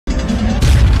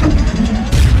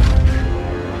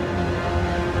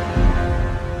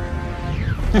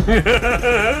Portal.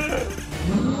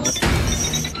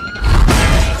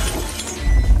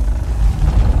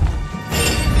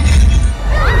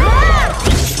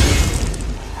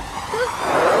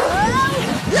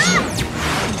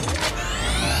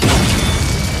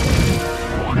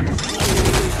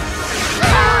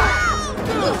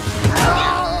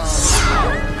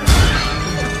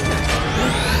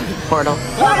 Portal!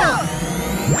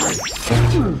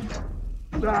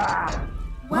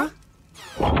 What?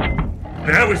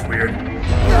 That was weird.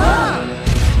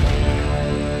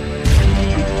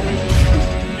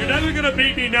 You're never gonna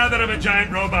beat me now that I'm a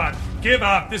giant robot. Give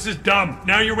up. This is dumb.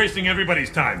 Now you're wasting everybody's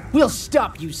time. We'll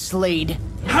stop you, Slade.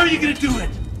 How are you gonna do it?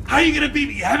 How are you gonna beat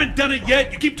me? You haven't done it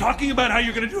yet. You keep talking about how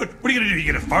you're gonna do it. What are you gonna do?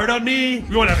 You gonna fart on me?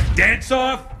 You wanna have a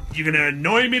dance-off? You gonna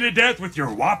annoy me to death with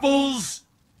your waffles?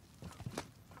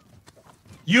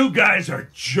 You guys are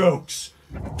jokes.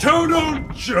 Total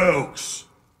jokes.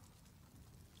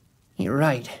 You're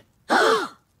right.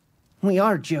 We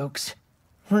are jokes.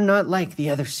 We're not like the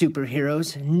other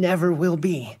superheroes, and never will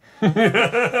be. But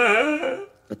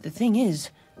the thing is,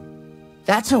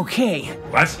 that's okay.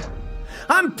 What?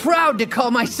 I'm proud to call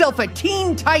myself a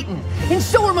Teen Titan, and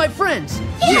so are my friends.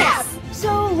 Yes!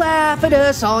 So laugh at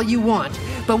us all you want,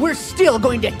 but we're still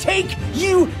going to take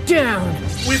you down.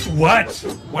 With what?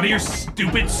 One of your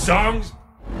stupid songs?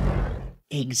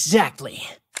 Exactly.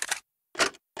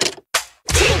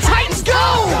 Teen Titans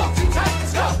go!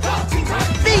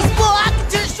 Beast Boy, I can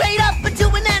turn straight up into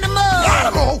an animal.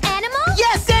 Animal? Animal?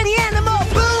 Yes, any animal.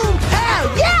 Boom!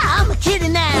 Pow! Yeah, I'm a kitty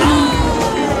now.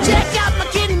 Check out my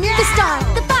kitty meow. The star,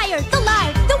 the fire, the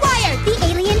light, the wire, the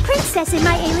alien princess in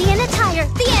my alien attire,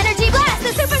 the energy blast,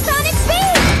 the supersonic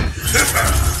speed.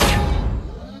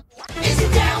 Is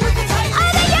it down with the Titans? Oh,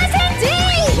 the yes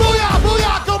indeed! Booyah,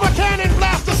 booyah, Cobra Cannon,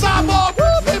 blast the cyborg.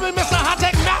 Woo, baby, Mr.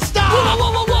 High-Tech Master.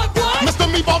 What? Mr.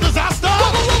 Meatball Disaster.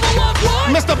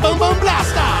 What? Mr. Boom Boom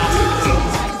Blaster.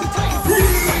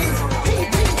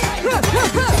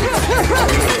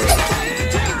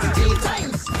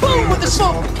 Boom with the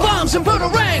smoke, bombs and brutal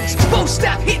ranks. Both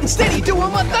step, hitting steady,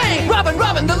 doing my thing.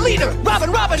 Robin, the leader. Robin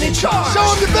in charge. Show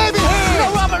him your baby hands.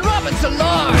 No, Robin's a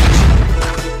large.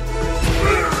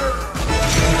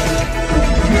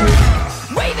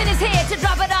 Waving his head to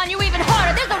drop it on you even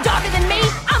harder. There's no darker than me.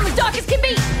 I'm as dark as can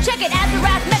be. Check it as the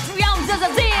wrath next realms as a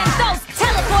Xanthos.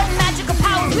 Teleporting magical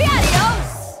powers. We adios.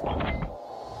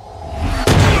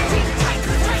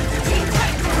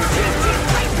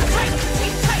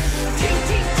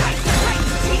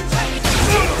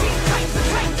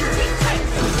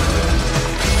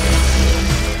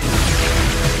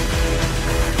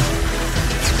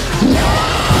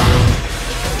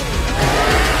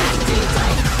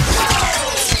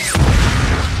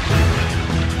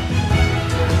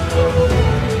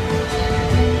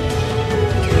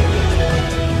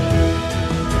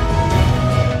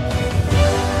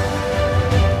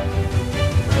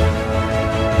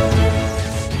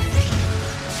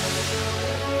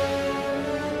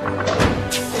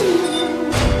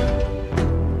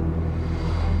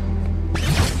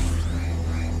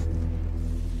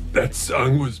 That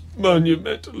song was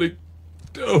monumentally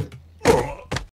dope.